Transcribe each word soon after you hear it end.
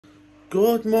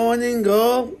Good morning,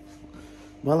 all.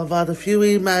 Well, I've had a few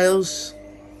emails.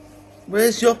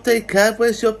 Where's the update, Kev?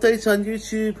 Where's the update on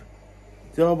YouTube? Do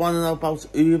you all want to know about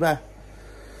Uber?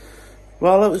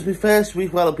 Well, it was my first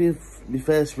week. Well, it'll be my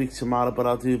first week tomorrow, but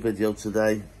I'll do a video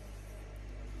today.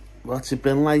 What's it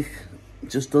been like?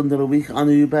 Just under a week on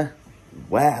Uber?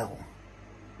 Well,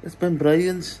 it's been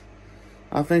brilliant.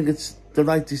 I think it's the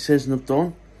right decision I've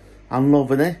done. I'm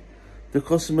loving it. The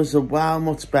customers are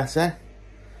much better.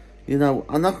 You know,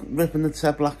 I'm not ripping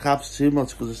the black cabs too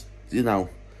much because, you know,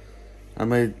 I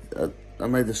made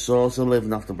a source of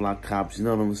living off the black cabs, you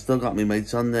know, and I've still got my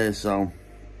mates on there, so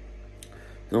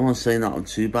don't want to say nothing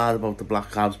too bad about the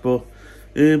black cabs. But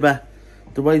Uber,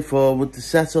 the way forward, the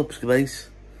setup's great.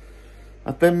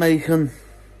 I've been making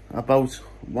about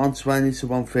 120 to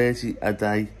 130 a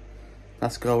day.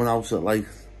 That's going out at like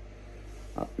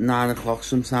 9 o'clock,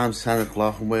 sometimes 10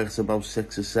 o'clock, and works about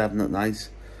 6 or 7 at night.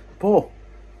 But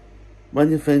when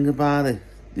you think about it,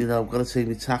 you know, I've got to take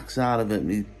my tax out of it,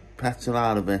 my petrol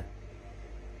out of it.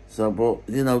 So, but,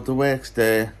 you know, the work's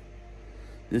there.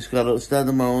 You just got to, instead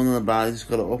of moaning about it, you just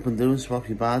got to up and do and swap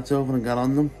your bags over and get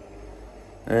on them.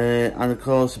 And of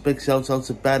course, a big shout out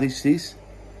to Berry Street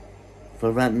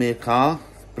for renting me a car.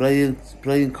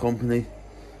 Brilliant company.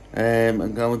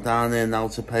 I'm going down there now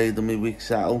to pay them my week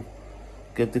settle.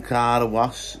 Give the car a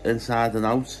wash inside and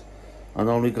out. And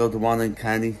only go to one in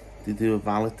Kenny. They do a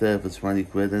valet there for 20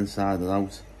 quid inside and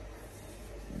out.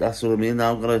 That's what I mean.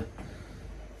 Now I'm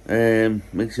gonna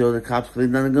make sure the cab's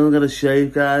clean. Then I'm gonna get a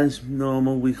shave, guys.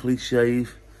 Normal weekly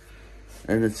shave.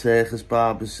 In the Turkish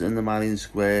barbers in the Marion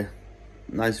Square.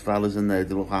 Nice fellas in there,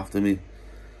 they look after me.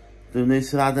 Do you need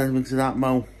to add anything to that,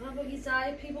 Mo? About your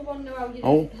diet, people want to know how you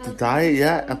Oh, the diet,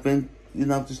 yeah. I've been, you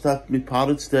know, just had my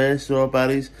porridge there,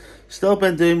 strawberries. Still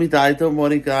been doing my diet, don't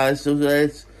worry, guys. So,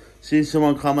 see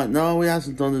someone comment, no, he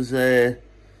hasn't done his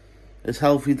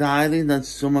healthy diet, and then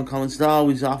someone comments, no,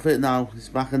 he's off it now. He's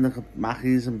back in the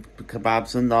Mackies and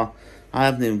kebabs and that. I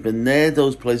haven't even been near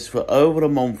those places for over a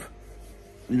month.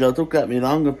 You know, don't get me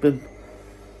wrong, I've been,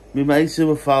 my mates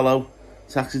who I follow,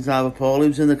 taxi driver Paul, he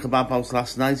was in the kebab house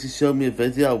last night. He showed me a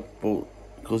video, but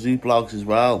because he blogs as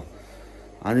well.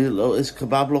 And his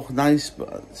kebab looked nice,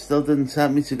 but still didn't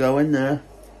tempt me to go in there.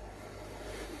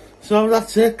 So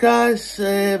that's it, guys.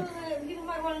 People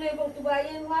might want to know about the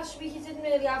weigh-in. Last week you didn't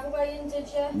really have a weigh-in, did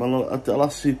you? Well, I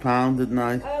lost £2, didn't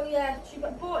I? Oh yeah,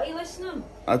 but are you listening?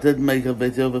 I did make a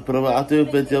video of it, but I'll do a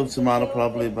video tomorrow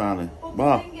probably about it. But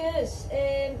What? the thing is,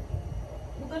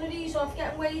 we're going to ease off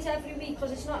getting weighed every week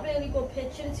because it's not really good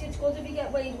picture. It's good if you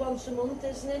get weighed once a month,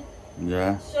 isn't it?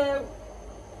 Yeah. So,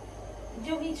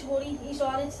 you don't need to worry. He's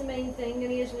on, it's the main thing,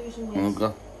 and he is losing weight. And I've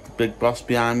got the big boss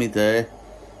behind me there.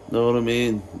 Know what I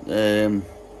mean?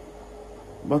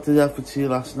 What did I have for tea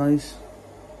last night?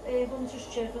 Hunter's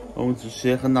chicken. Hunter's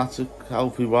chicken, that's a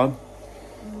healthy one.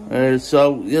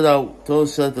 So, you know,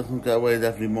 those said they can get weighed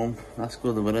every month. That's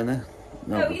good of it, innit?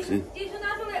 No, you can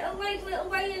have a little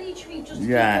weigh-in each week just to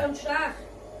keep on track.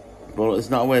 But it's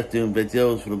not worth doing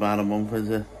videos for about a month, is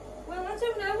it? Well, I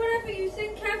don't know, whatever you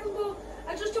think, Kevin, but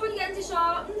I just don't want to get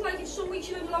disheartened. Like, in some weeks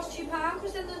you maybe lost £2,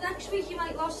 because then the next week you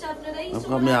might lose 7 or 8. I've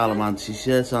got my Alamanci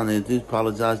shirt on here. I do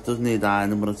apologise, doesn't need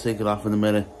ironing, but I'll take it off in a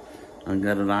minute and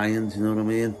get it ironed, you know what I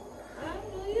mean? Oh,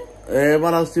 will you?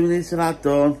 What else do we need to add,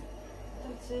 Dawn?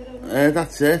 That's it,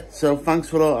 that's it. So thanks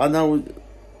for all. I know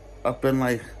I've been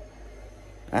like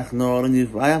ignoring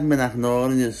you. I haven't been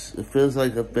ignoring you. It feels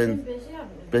like I've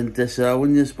been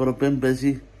disowning you, but I've been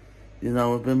busy. You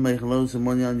know, I've been making loads of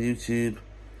money on YouTube.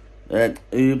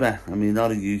 Uber, I mean,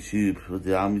 not on YouTube, but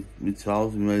yeah, my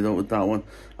trolls we made out with that one.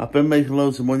 I've been making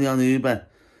loads of money on Uber,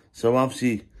 so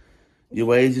obviously your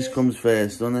wages comes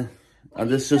first, doesn't it? And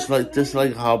this just like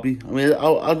a hobby. I mean,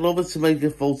 I'd love it to make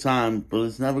it full time, but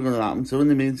it's never going to happen. So in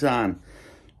the meantime,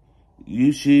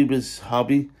 YouTube is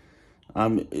hobby,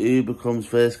 and Uber comes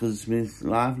first because it's my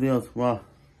livelihood. What?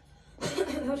 I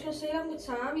was going to say, I haven't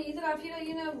got time either, have you?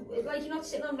 You know, like you're not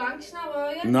sitting on ranks now,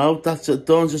 are you? No, that's it.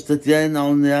 Don't just at the end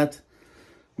on the head.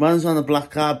 When I was on the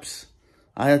black cabs,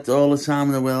 I had all the time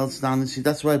in the world standing. See,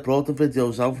 that's why I brought the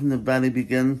videos out from the very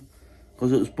beginning,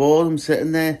 because it was boredom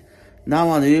sitting there. Now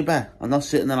on Uber, I'm not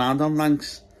sitting around on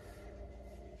ranks.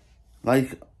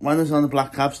 Like, when I was on the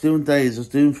black cabs doing days, I was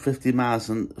doing 50 miles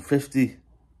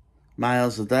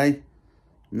a day.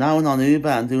 Now I'm on Uber,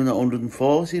 I'm doing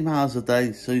 140 miles a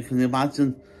day. So you can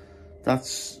imagine I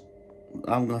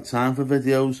haven't got time for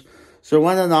videos. So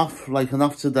when I'm off, like I'm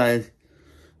off today,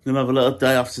 I'm going to have a little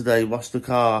day off today, wash the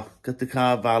car, get the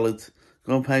car valid,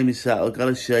 go and pay me settle, got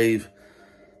a shave.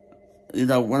 You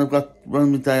know, when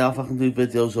my day off, I can do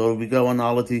videos, or if we go on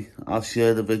holiday, I'll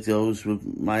share the videos with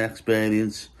my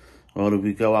experience or if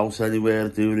we go out anywhere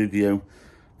and do a review.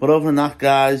 But other than that,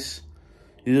 guys,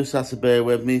 you just have to bear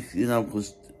with me, you know,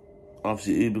 because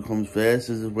obviously Uber comes first.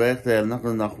 There's work there. I'm not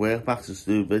going to knock work back to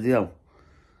do a video.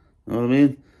 You know what I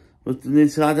mean? But I need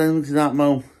to add anything to that,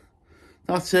 Mo.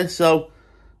 That's it. So,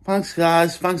 thanks,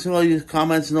 guys. Thanks for all your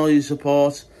comments and all your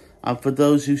support. And for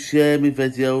those who share my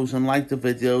videos and like the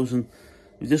videos and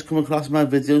you just come across my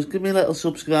videos, give me a little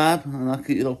subscribe and I'll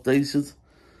keep you updated.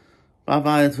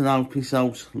 Bye-bye and for now. Peace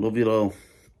out. Love you all.